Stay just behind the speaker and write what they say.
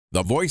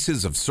The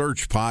Voices of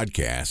Search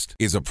podcast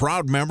is a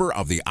proud member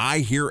of the I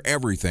Hear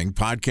Everything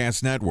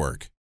podcast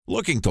network.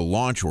 Looking to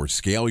launch or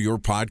scale your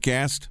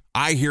podcast?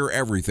 I Hear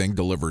Everything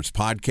delivers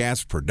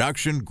podcast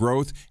production,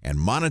 growth, and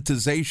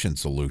monetization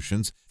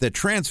solutions that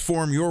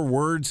transform your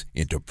words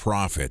into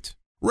profit.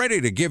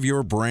 Ready to give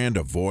your brand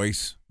a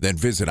voice? Then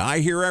visit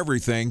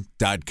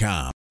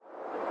iheareverything.com.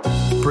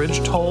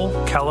 Bridge toll,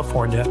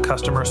 California,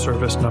 customer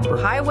service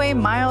number. Highway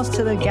miles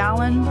to the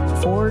gallon,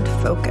 Ford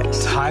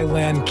Focus.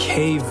 Thailand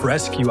cave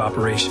rescue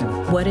operation.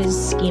 What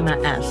is Schema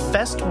F?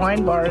 Best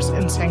wine bars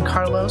in San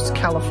Carlos,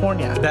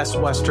 California. Best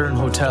Western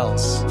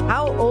hotels.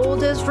 How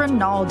old is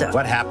Ronaldo?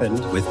 What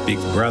happened with Big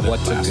Brother?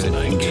 What's a good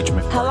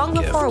engagement? How long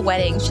before a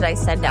wedding should I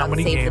send out How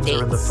many save the games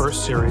dates? are in the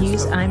first series?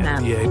 Use IMAP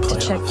NBA to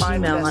check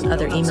email on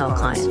other email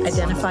clients.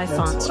 Identify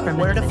fonts from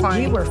Where to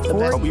find We were the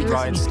 4 best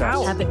years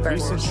out. Habit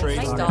burgers.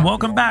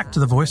 Welcome back to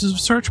the Voices of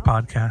Search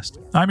podcast.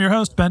 I'm your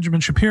host,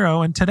 Benjamin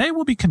Shapiro, and today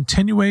we'll be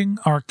continuing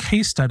our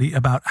case study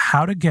about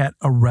how to get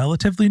a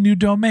relatively new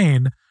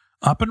domain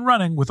up and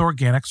running with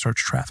organic search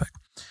traffic.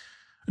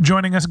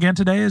 Joining us again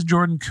today is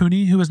Jordan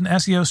Koene, who is an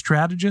SEO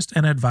strategist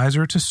and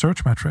advisor to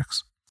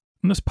Searchmetrics.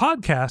 And this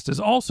podcast is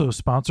also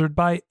sponsored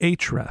by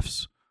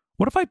Ahrefs.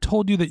 What if I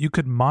told you that you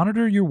could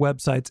monitor your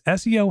website's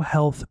SEO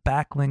health,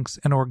 backlinks,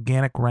 and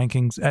organic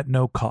rankings at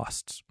no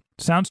costs?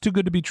 Sounds too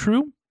good to be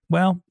true?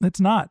 Well, it's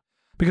not.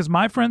 Because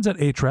my friends at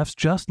Ahrefs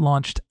just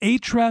launched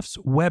Ahrefs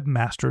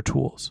Webmaster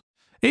Tools.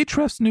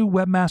 Ahrefs' new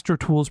Webmaster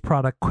Tools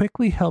product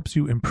quickly helps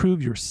you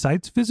improve your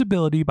site's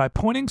visibility by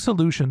pointing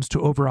solutions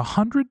to over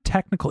 100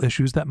 technical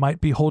issues that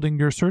might be holding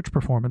your search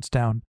performance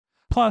down.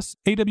 Plus,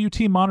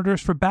 AWT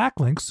monitors for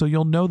backlinks so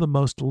you'll know the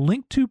most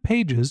linked to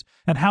pages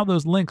and how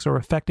those links are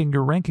affecting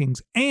your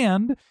rankings.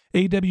 And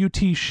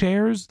AWT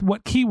shares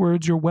what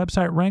keywords your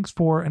website ranks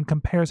for and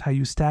compares how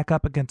you stack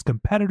up against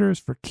competitors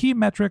for key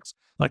metrics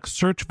like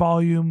search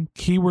volume,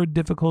 keyword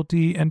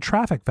difficulty, and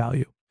traffic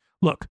value.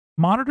 Look,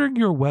 monitoring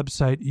your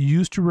website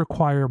used to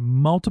require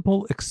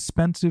multiple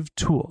expensive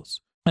tools.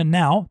 And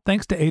now,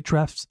 thanks to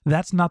Ahrefs,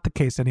 that's not the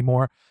case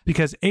anymore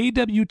because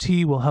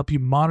AWT will help you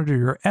monitor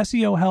your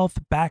SEO health,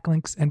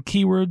 backlinks, and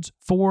keywords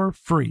for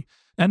free.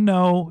 And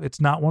no, it's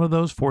not one of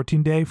those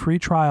 14-day free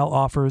trial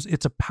offers.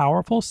 It's a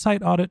powerful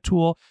site audit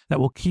tool that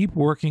will keep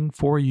working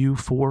for you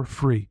for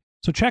free.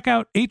 So check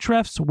out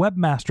Ahrefs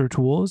Webmaster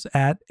Tools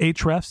at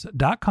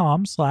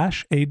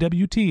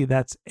ahrefs.com/AWT.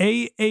 That's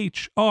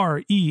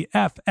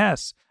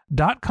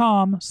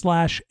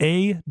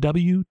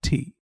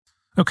ahrefs.com/AWT.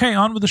 Okay,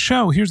 on with the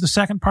show. Here's the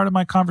second part of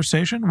my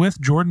conversation with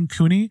Jordan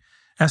Koene,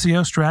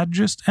 SEO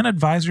strategist and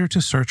advisor to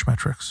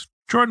Searchmetrics.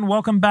 Jordan,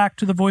 welcome back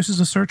to the Voices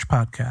of Search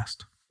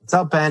podcast. What's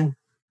up, Ben?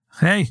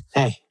 Hey.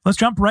 Let's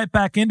jump right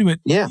back into it.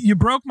 Yeah. You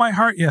broke my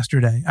heart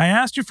yesterday. I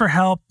asked you for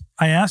help.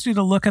 I asked you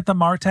to look at the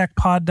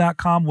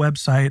martechpod.com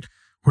website.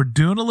 We're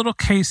doing a little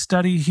case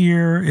study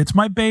here. It's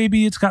my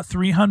baby. It's got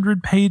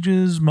 300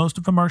 pages. Most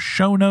of them are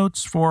show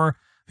notes for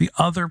the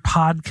other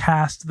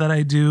podcast that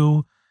I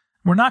do.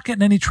 We're not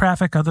getting any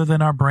traffic other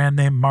than our brand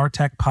name,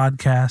 Martech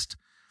Podcast.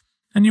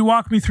 And you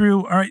walk me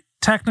through, all right,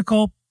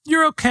 technical,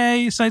 you're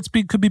okay. Site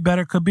speed could be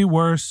better, could be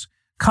worse.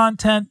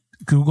 Content,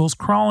 Google's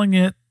crawling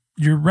it.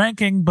 You're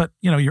ranking, but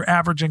you're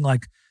averaging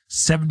like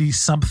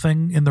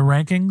 70-something in the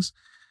rankings.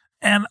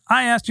 And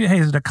I asked you, hey,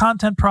 is it a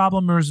content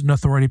problem or is it an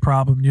authority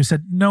problem? And you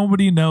said,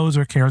 nobody knows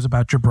or cares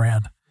about your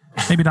brand.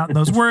 Maybe not in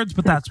those words,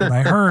 but that's what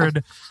I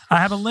heard. I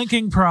have a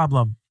linking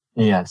problem.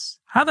 Yes.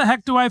 How the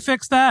heck do I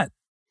fix that?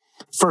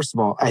 First of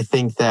all, I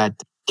think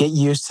that get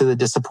used to the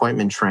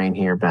disappointment train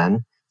here,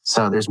 Ben.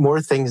 So there's more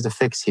things to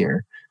fix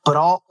here, but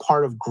all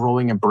part of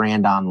growing a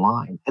brand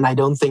online. And I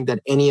don't think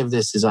that any of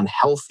this is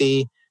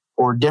unhealthy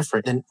or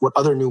different than what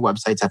other new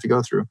websites have to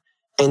go through.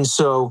 And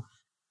so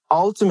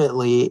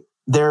ultimately,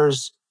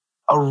 there's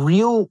a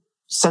real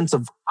sense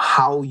of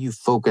how you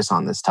focus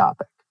on this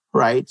topic,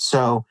 right?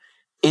 So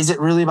is it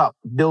really about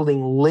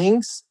building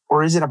links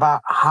or is it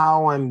about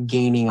how I'm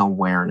gaining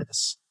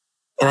awareness?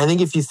 And I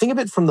think if you think of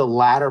it from the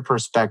latter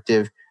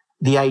perspective,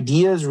 the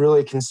ideas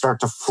really can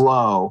start to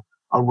flow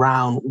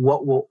around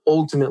what will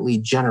ultimately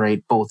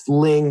generate both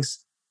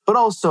links, but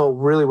also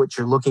really what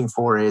you're looking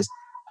for is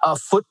a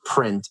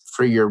footprint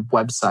for your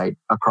website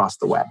across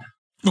the web.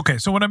 Okay,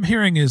 so what I'm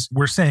hearing is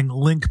we're saying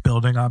link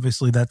building.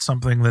 Obviously, that's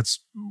something that's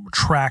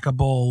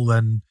trackable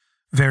and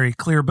very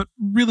clear. But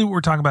really what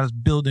we're talking about is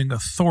building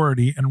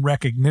authority and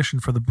recognition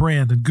for the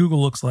brand. And Google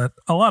looks at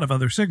a lot of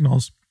other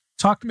signals.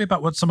 Talk to me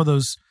about what some of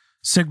those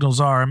signals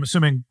are. I'm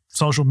assuming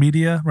social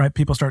media, right?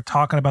 People start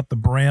talking about the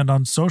brand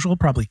on social,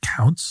 probably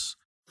counts.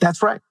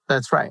 That's right.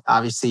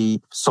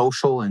 Obviously,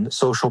 social and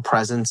social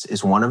presence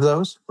is one of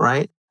those,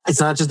 right? It's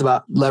not just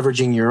about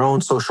leveraging your own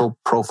social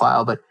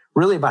profile, but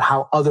really about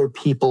how other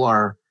people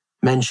are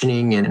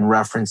mentioning and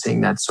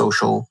referencing that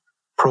social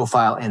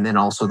profile and then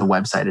also the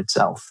website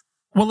itself.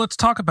 Well, let's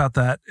talk about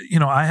that.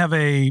 I have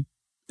a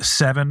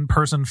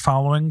 7-person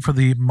following for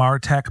the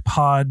Martech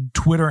Pod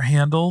Twitter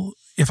handle.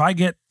 If I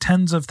get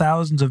tens of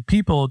thousands of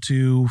people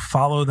to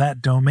follow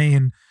that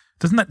domain,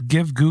 doesn't that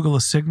give Google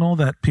a signal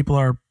that people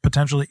are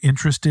potentially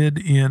interested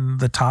in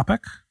the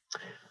topic?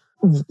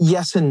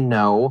 Yes and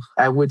no.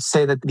 I would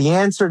say that the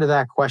answer to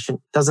that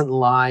question doesn't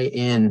lie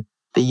in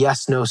the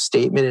yes-no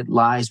statement. It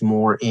lies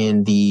more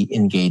in the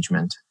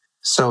engagement.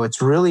 So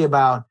it's really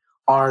about,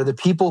 are the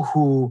people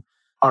who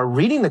are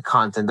reading the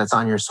content that's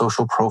on your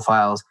social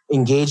profiles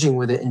engaging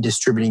with it and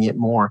distributing it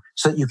more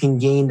so that you can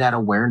gain that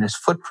awareness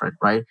footprint,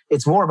 right?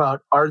 It's more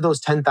about, are those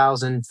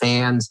 10,000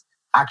 fans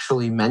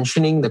actually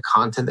mentioning the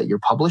content that you're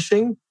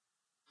publishing?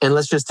 And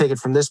let's just take it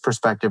from this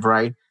perspective,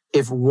 right?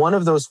 If one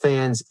of those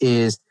fans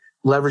is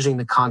leveraging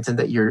the content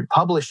that you're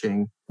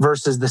publishing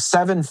versus the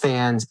 7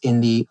 fans in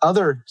the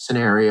other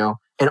scenario,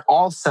 and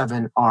all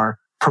 7 are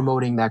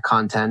promoting that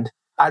content,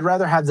 I'd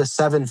rather have the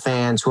 7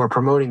 fans who are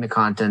promoting the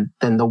content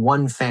than the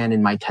 1 fan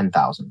in my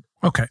 10,000.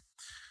 Okay.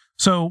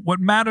 So what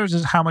matters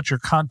is how much your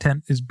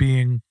content is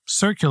being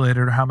circulated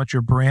or how much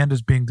your brand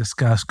is being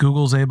discussed.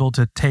 Google's able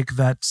to take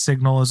that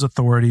signal as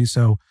authority.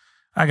 So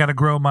I got to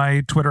grow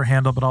my Twitter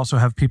handle, but also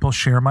have people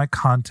share my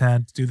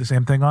content, do the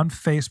same thing on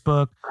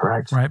Facebook.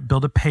 Correct. Right?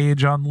 Build a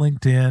page on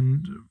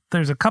LinkedIn.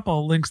 There's a couple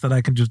of links that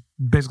I can just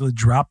basically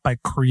drop by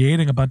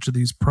creating a bunch of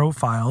these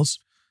profiles.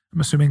 I'm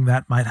assuming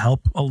that might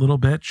help a little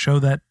bit, show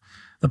that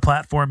the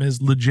platform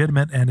is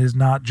legitimate and is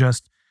not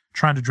just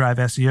trying to drive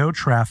SEO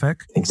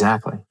traffic.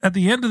 Exactly. At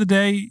the end of the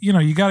day,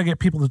 you got to get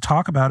people to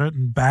talk about it,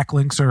 and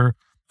backlinks are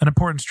an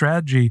important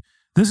strategy.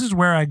 This is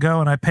where I go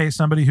and I pay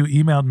somebody who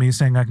emailed me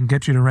saying I can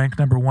get you to rank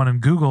number 1 in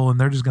Google, and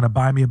they're just going to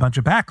buy me a bunch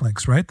of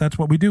backlinks, right? That's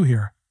what we do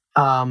here.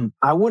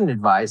 I wouldn't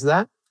advise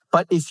that.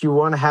 But if you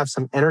want to have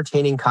some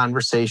entertaining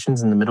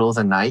conversations in the middle of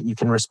the night, you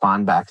can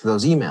respond back to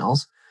those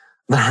emails.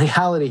 The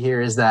reality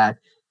here is that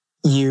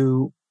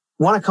you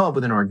want to come up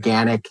with an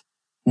organic,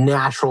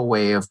 natural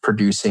way of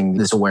producing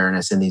this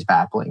awareness and these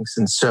backlinks.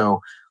 And so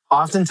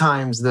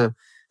oftentimes the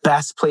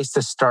best place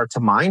to start to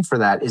mine for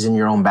that is in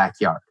your own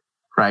backyard,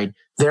 right?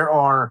 There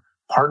are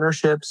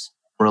partnerships,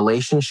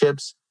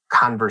 relationships,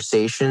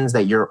 conversations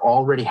that you're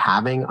already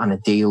having on a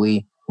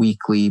daily,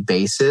 weekly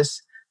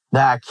basis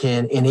that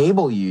can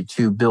enable you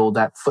to build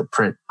that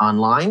footprint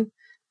online.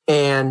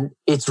 And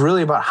it's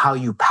really about how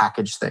you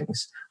package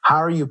things. How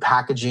are you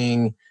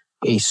packaging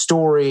a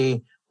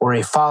story or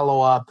a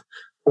follow-up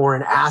or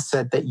an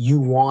asset that you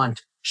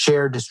want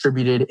shared,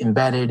 distributed,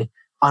 embedded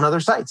on other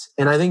sites?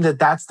 And I think that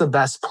that's the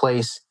best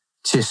place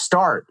to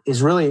start,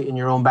 is really in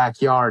your own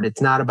backyard.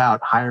 It's not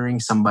about hiring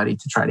somebody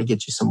to try to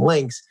get you some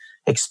links,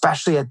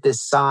 especially at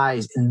this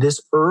size and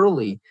this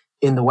early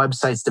in the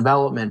website's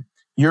development.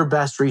 Your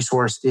best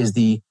resource is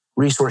the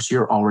resource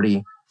you're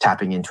already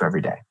tapping into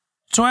every day.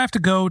 So I have to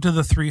go to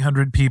the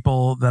 300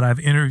 people that I've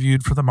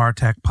interviewed for the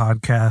MarTech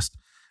podcast,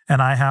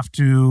 and I have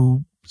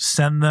to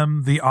send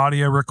them the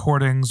audio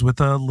recordings with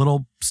a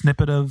little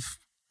snippet of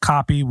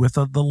copy with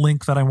the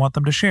link that I want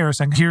them to share,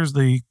 saying, here's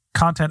the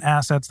content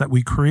assets that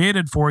we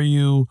created for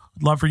you.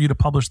 I'd love for you to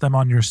publish them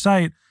on your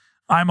site.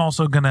 I'm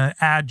also going to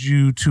add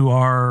you to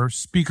our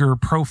speaker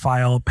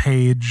profile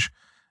page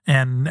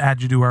and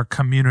add you to our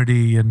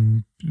community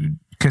and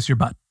kiss your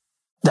butt.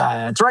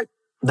 That's right.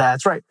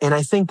 That's right. And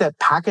I think that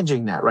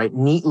packaging that right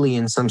neatly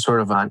in some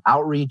sort of an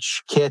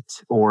outreach kit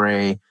or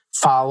a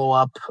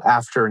follow-up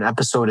after an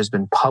episode has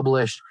been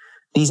published,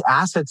 these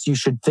assets, you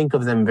should think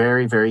of them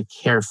very, very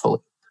carefully.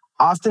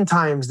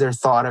 Oftentimes they're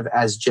thought of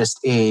as just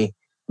a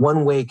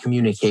one-way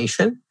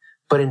communication,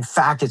 but in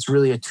fact, it's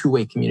really a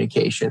two-way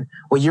communication.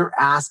 What you're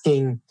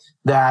asking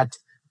that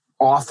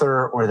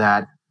author or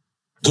that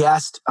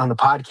guest on the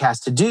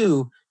podcast to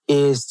do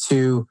is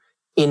to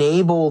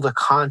enable the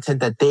content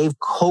that they've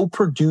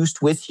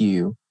co-produced with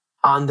you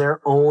on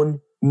their own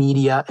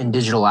media and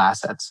digital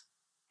assets.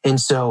 And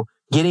so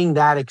getting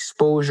that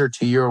exposure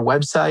to your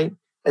website,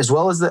 as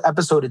well as the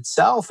episode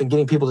itself, and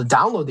getting people to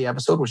download the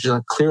episode, which is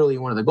clearly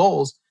one of the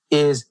goals,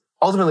 is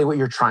ultimately what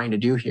you're trying to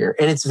do here.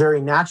 And it's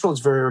very natural,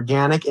 it's very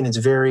organic, and it's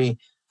very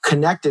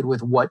connected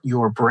with what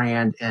your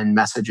brand and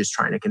message is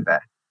trying to convey.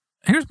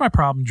 Here's my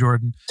problem,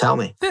 Jordan. Tell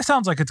me. This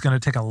sounds like it's going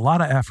to take a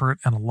lot of effort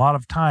and a lot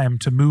of time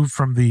to move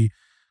from the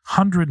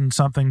 100 and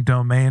something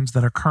domains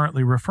that are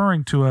currently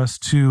referring to us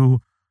to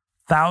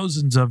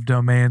thousands of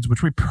domains,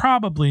 which we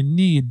probably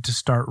need to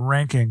start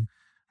ranking.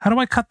 How do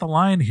I cut the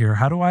line here?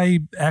 How do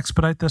I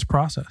expedite this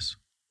process?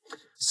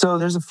 So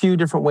there's a few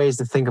different ways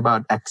to think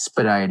about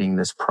expediting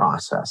this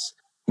process.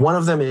 One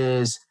of them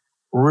is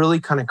really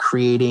kind of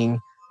creating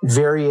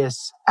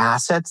various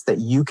assets that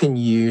you can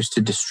use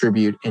to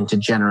distribute and to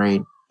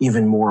generate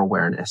even more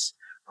awareness,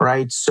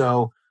 right?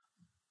 So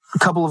a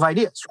couple of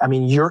ideas. I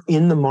mean, you're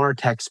in the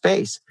MarTech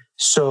space.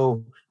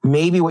 So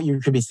maybe what you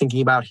could be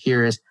thinking about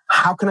here is,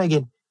 how can I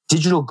get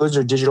digital goods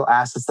or digital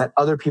assets that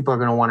other people are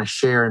going to want to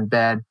share,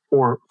 embed,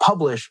 or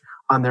publish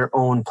on their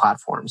own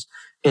platforms?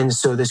 And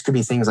so this could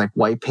be things like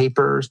white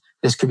papers.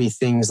 This could be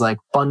things like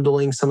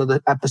bundling some of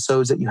the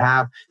episodes that you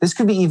have. This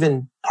could be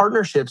even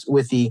partnerships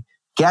with the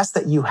guests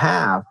that you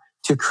have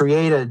to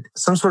create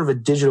some sort of a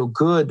digital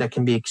good that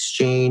can be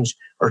exchanged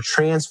or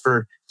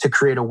transferred to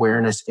create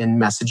awareness in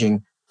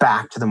messaging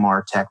back to the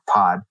MarTech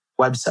Pod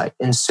website.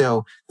 And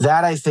so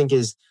that, I think,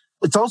 it's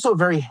also a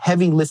very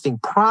heavy lifting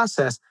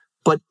process,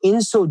 but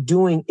in so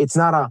doing, it's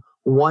not a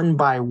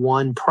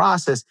one-by-one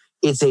process.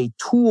 It's a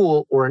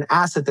tool or an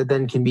asset that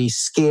then can be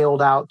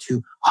scaled out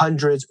to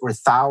hundreds or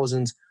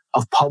thousands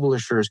of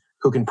publishers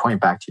who can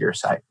point back to your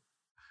site.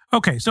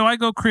 Okay, so I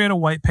go create a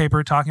white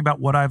paper talking about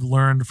what I've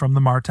learned from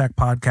the MarTech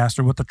podcast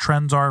or what the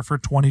trends are for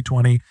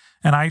 2020,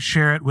 and I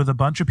share it with a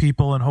bunch of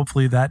people, and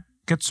hopefully that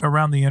gets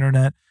around the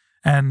internet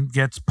and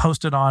gets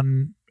posted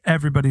on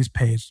everybody's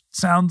page.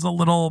 Sounds a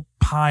little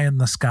pie in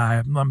the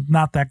sky. I'm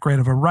not that great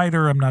of a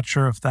writer. I'm not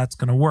sure if that's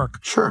going to work.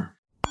 Sure.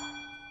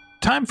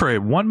 Time for a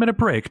 1-minute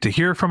break to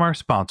hear from our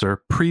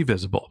sponsor,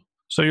 Previsible.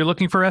 So you're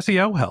looking for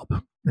SEO help,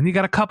 and you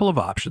got a couple of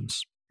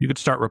options. You could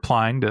start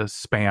replying to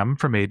spam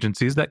from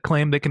agencies that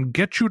claim they can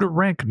get you to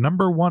rank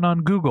number 1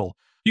 on Google.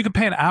 You can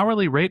pay an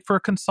hourly rate for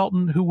a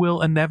consultant who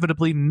will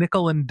inevitably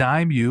nickel and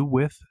dime you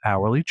with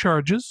hourly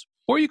charges.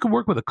 Or you can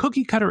work with a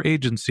cookie-cutter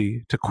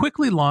agency to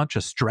quickly launch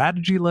a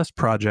strategy-less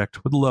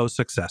project with low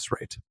success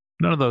rate.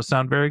 None of those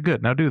sound very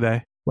good, now do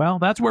they? Well,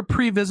 that's where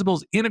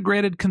Previsible's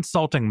integrated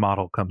consulting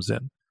model comes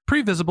in.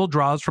 Previsible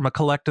draws from a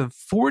collective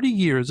 40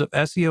 years of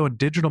SEO and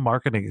digital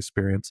marketing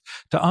experience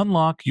to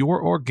unlock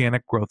your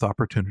organic growth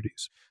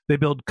opportunities. They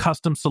build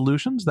custom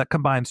solutions that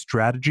combine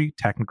strategy,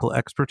 technical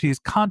expertise,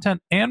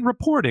 content, and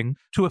reporting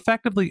to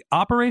effectively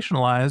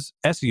operationalize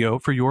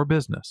SEO for your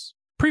business.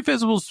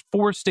 Previsible's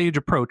 4-stage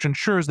approach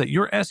ensures that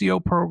your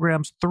SEO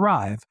programs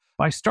thrive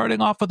by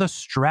starting off with a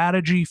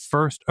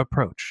strategy-first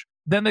approach.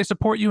 Then they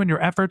support you in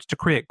your efforts to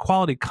create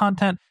quality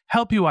content,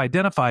 help you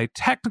identify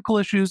technical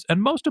issues,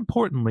 and most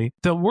importantly,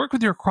 they'll work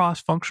with your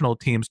cross-functional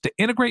teams to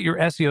integrate your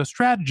SEO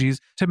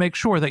strategies to make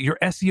sure that your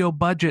SEO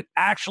budget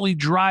actually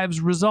drives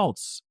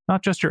results,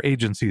 not just your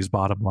agency's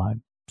bottom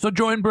line. So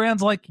join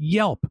brands like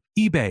Yelp,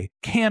 eBay,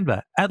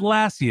 Canva,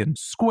 Atlassian,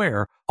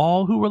 Square,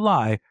 all who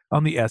rely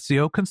on the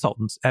SEO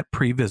consultants at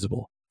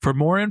Previsible. For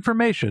more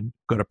information,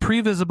 go to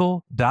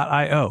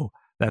previsible.io.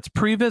 That's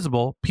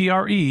Previsible,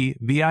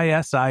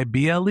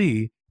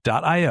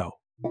 Previsible.io.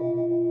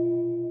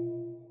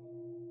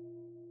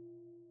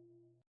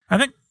 I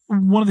think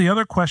one of the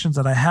other questions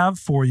that I have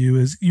for you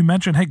is, you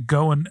mentioned, hey,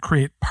 go and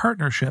create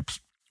partnerships.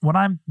 When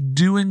I'm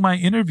doing my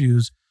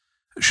interviews,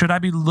 should I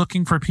be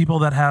looking for people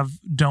that have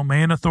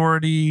domain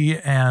authority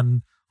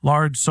and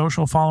large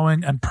social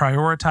following and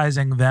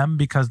prioritizing them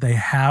because they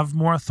have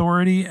more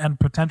authority and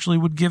potentially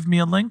would give me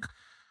a link?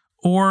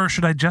 Or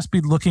should I just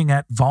be looking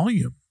at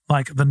volume,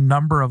 like the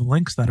number of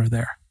links that are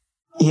there?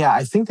 Yeah,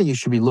 I think that you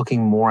should be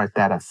looking more at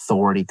that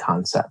authority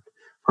concept,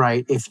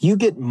 right? If you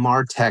get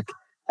MarTech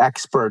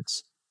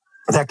experts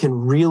that can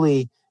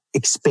really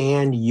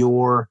expand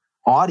your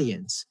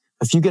audience,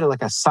 if you get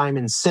like a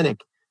Simon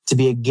Sinek to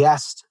be a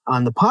guest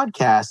on the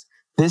podcast,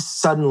 this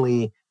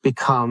suddenly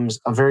becomes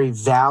a very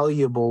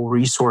valuable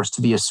resource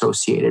to be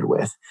associated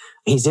with.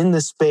 He's in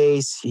the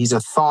space. He's a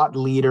thought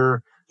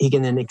leader. He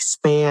can then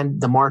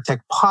expand the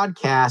MarTech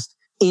podcast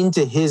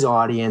into his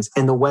audience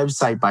and the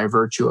website by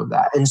virtue of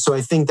that. And so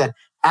I think that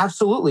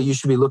absolutely you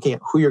should be looking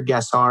at who your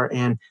guests are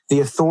and the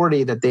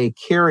authority that they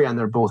carry on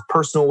their both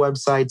personal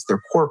websites,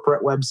 their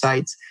corporate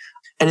websites,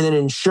 and then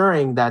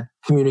ensuring that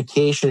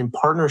communication and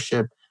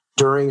partnership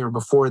during or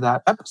before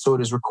that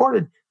episode is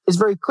recorded is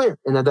very clear,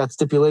 and that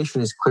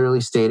stipulation is clearly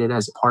stated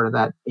as part of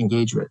that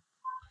engagement.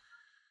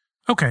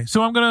 Okay,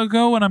 so I'm going to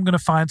go and I'm going to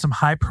find some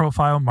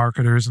high-profile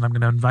marketers, and I'm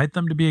going to invite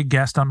them to be a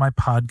guest on my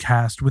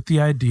podcast with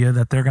the idea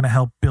that they're going to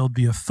help build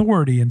the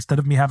authority instead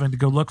of me having to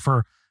go look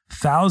for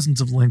thousands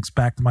of links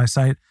back to my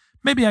site.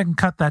 Maybe I can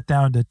cut that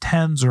down to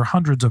tens or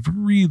hundreds of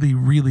really,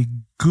 really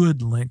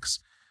good links.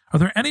 Are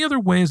there any other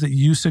ways that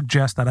you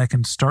suggest that I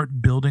can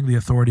start building the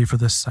authority for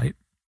this site?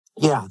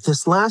 Yeah,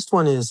 this last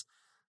one is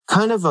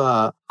kind of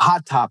a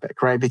hot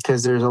topic, right?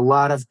 Because there's a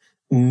lot of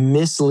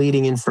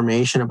misleading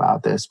information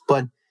about this,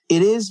 but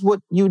it is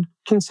what you'd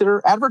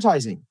consider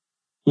advertising,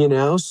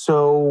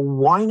 So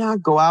why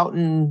not go out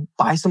and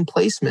buy some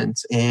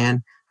placements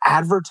and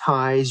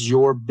advertise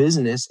your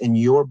business and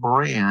your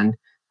brand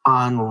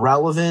on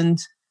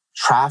relevant,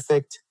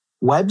 trafficked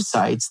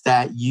websites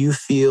that you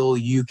feel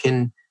you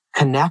can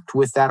connect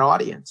with that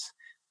audience?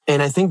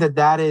 And I think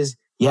that is,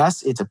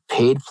 yes, it's a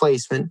paid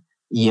placement.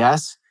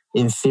 Yes,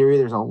 in theory,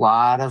 there's a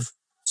lot of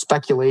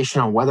speculation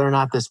on whether or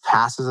not this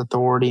passes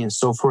authority and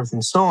so forth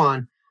and so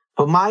on.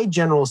 But my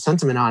general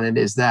sentiment on it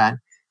is that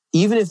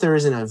even if there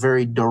isn't a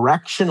very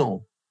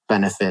directional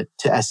benefit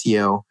to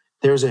SEO,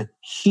 there's a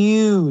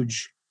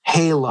huge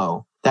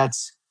halo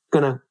that's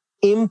going to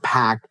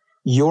impact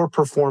your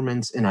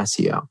performance in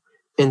SEO.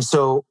 And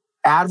so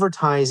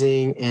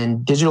advertising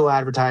and digital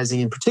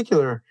advertising in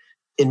particular,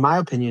 in my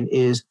opinion,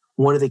 is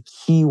one of the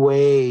key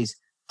ways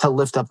to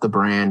lift up the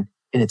brand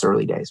in its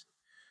early days.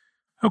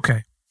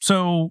 Okay.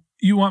 So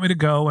you want me to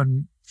go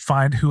and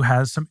find who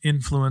has some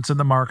influence in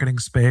the marketing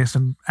space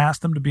and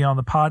ask them to be on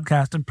the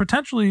podcast and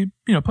potentially,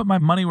 put my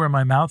money where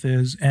my mouth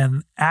is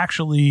and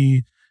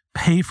actually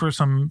pay for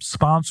some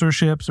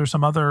sponsorships or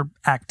some other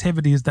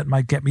activities that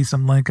might get me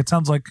some link. It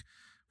sounds like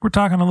we're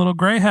talking a little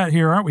gray hat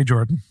here, aren't we,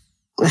 Jordan?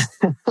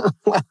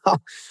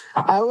 Well,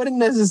 I wouldn't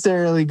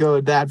necessarily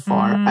go that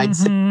far. I'd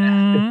say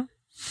that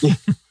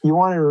you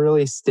want to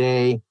really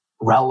stay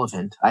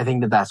relevant? I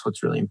think that that's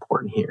what's really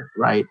important here,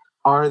 right?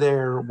 Are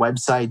there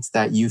websites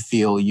that you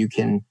feel you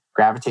can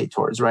gravitate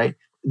towards, right?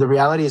 The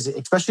reality is,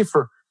 especially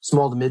for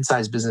small to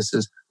mid-sized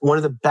businesses, one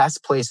of the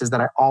best places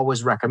that I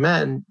always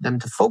recommend them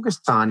to focus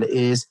on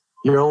is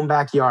your own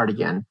backyard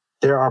again.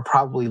 There are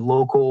probably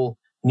local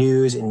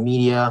news and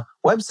media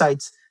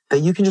websites that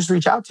you can just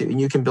reach out to and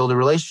you can build a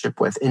relationship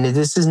with. And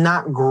this is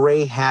not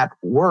gray hat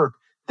work.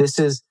 This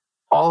is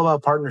all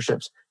about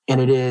partnerships, and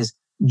it is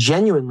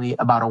genuinely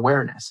about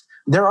awareness.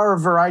 There are a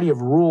variety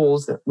of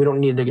rules that we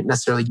don't need to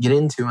necessarily get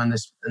into in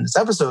this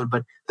episode,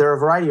 but there are a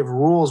variety of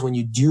rules when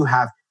you do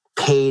have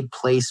paid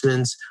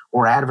placements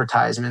or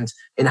advertisements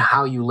and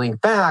how you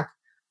link back.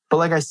 But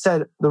like I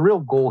said, the real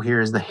goal here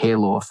is the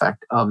halo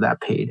effect of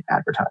that paid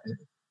advertising.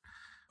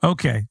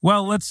 Okay,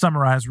 well, let's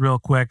summarize real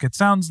quick. It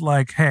sounds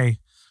like, hey,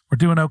 we're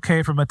doing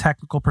okay from a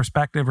technical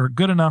perspective, or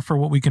good enough for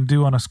what we can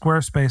do on a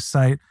Squarespace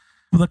site.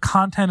 The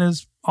content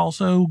is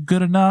also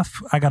good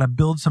enough. I got to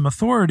build some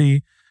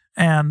authority.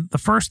 And the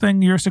first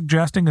thing you're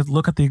suggesting is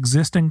look at the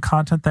existing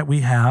content that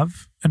we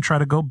have and try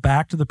to go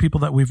back to the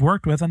people that we've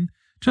worked with and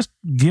just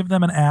give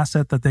them an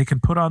asset that they can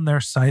put on their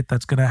site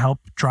that's going to help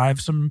drive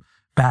some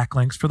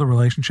backlinks for the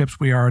relationships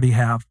we already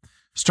have.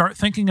 Start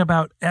thinking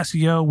about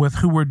SEO with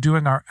who we're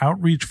doing our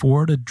outreach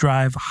for to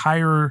drive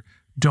higher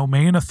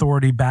domain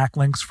authority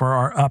backlinks for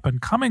our up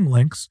and coming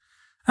links.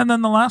 And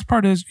then the last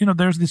part is,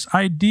 there's this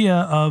idea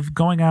of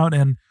going out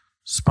and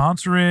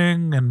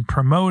sponsoring and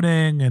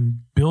promoting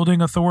and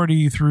building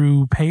authority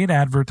through paid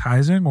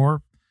advertising,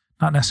 or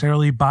not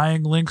necessarily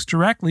buying links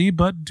directly,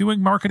 but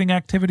doing marketing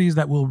activities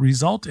that will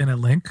result in a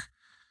link,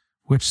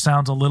 which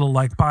sounds a little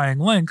like buying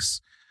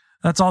links.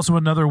 That's also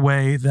another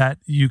way that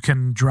you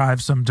can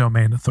drive some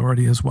domain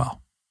authority as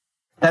well.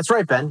 That's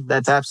right, Ben.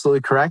 That's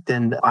absolutely correct.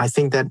 And I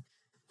think that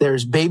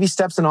there's baby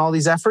steps in all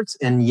these efforts.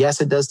 And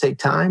yes, it does take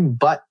time,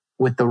 but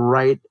with the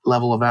right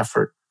level of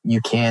effort,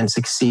 you can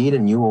succeed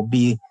and you will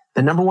be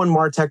the number one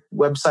MarTech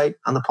website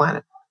on the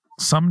planet.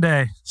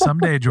 Someday,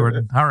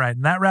 Jordan. All right.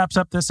 And that wraps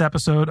up this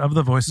episode of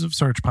the Voices of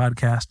Search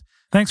podcast.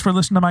 Thanks for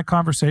listening to my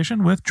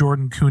conversation with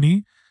Jordan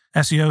Koene,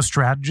 SEO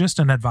strategist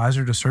and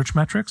advisor to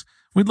Searchmetrics.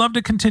 We'd love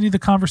to continue the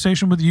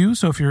conversation with you.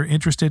 So if you're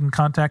interested in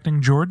contacting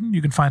Jordan,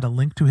 you can find a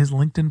link to his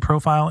LinkedIn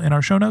profile in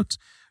our show notes.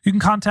 You can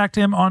contact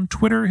him on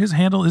Twitter. His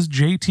handle is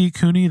JT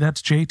Koene.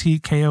 That's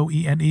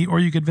JTKOENE. Or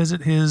you could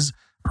visit his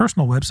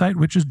personal website,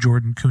 which is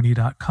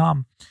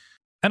jordankoene.com.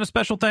 And a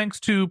special thanks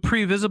to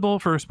Previsible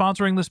for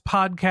sponsoring this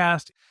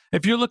podcast.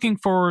 If you're looking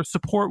for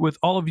support with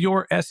all of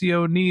your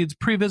SEO needs,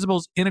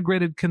 Previsible's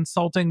integrated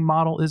consulting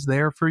model is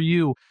there for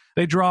you.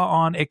 They draw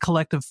on a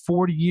collective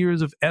 40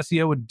 years of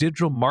SEO and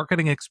digital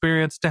marketing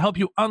experience to help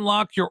you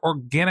unlock your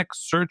organic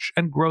search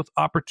and growth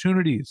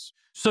opportunities.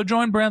 So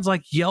join brands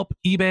like Yelp,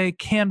 eBay,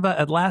 Canva,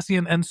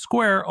 Atlassian, and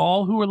Square,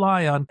 all who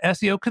rely on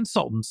SEO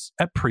consultants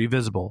at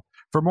Previsible.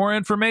 For more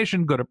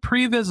information, go to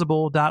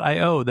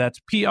previsible.io. That's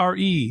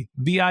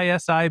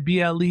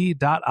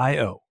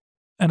previsible.io.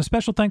 And a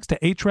special thanks to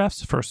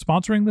Ahrefs for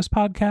sponsoring this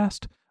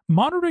podcast.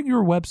 Monitoring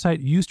your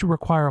website used to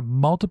require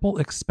multiple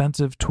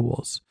expensive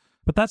tools,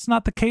 but that's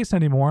not the case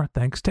anymore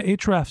thanks to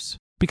Ahrefs,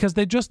 because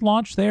they just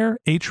launched their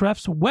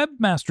Ahrefs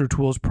Webmaster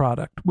Tools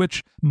product,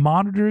 which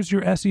monitors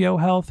your SEO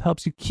health,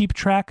 helps you keep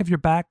track of your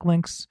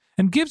backlinks,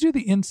 and gives you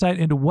the insight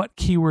into what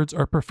keywords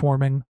are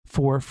performing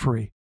for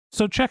free.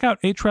 So check out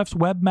Ahrefs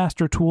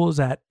Webmaster Tools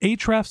at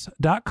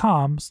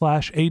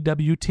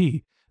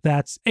ahrefs.com/AWT.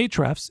 That's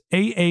Ahrefs,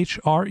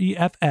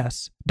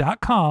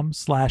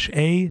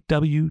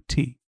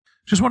 AHREFS.com/AWT.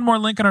 Just one more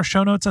link in our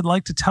show notes I'd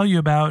like to tell you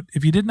about.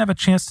 If you didn't have a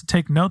chance to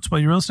take notes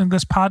while you were listening to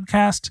this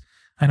podcast,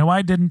 I know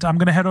I didn't, I'm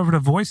going to head over to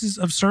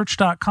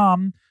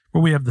voicesofsearch.com,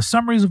 where we have the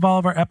summaries of all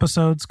of our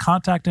episodes,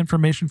 contact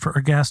information for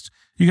our guests.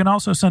 You can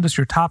also send us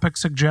your topic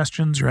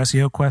suggestions, your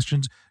SEO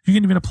questions. You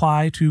can even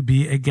apply to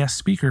be a guest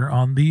speaker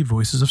on the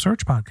Voices of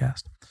Search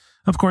podcast.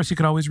 Of course, you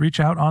could always reach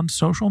out on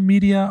social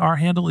media. Our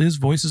handle is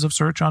Voices of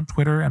Search on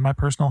Twitter, and my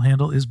personal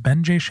handle is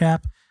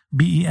BenJShap,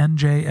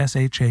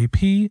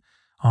 BenJShap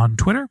on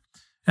Twitter.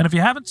 And if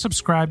you haven't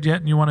subscribed yet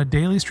and you want a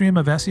daily stream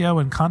of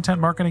SEO and content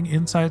marketing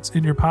insights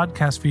in your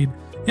podcast feed,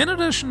 in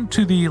addition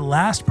to the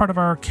last part of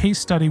our case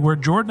study where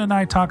Jordan and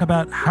I talk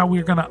about how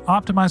we're going to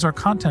optimize our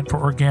content for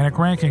organic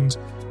rankings,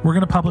 we're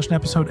going to publish an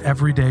episode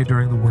every day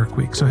during the work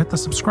week. So hit the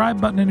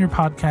subscribe button in your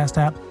podcast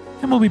app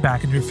and we'll be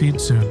back in your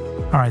feed soon.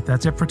 All right,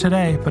 that's it for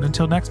today. But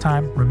until next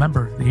time,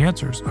 remember, the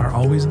answers are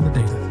always in the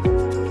data.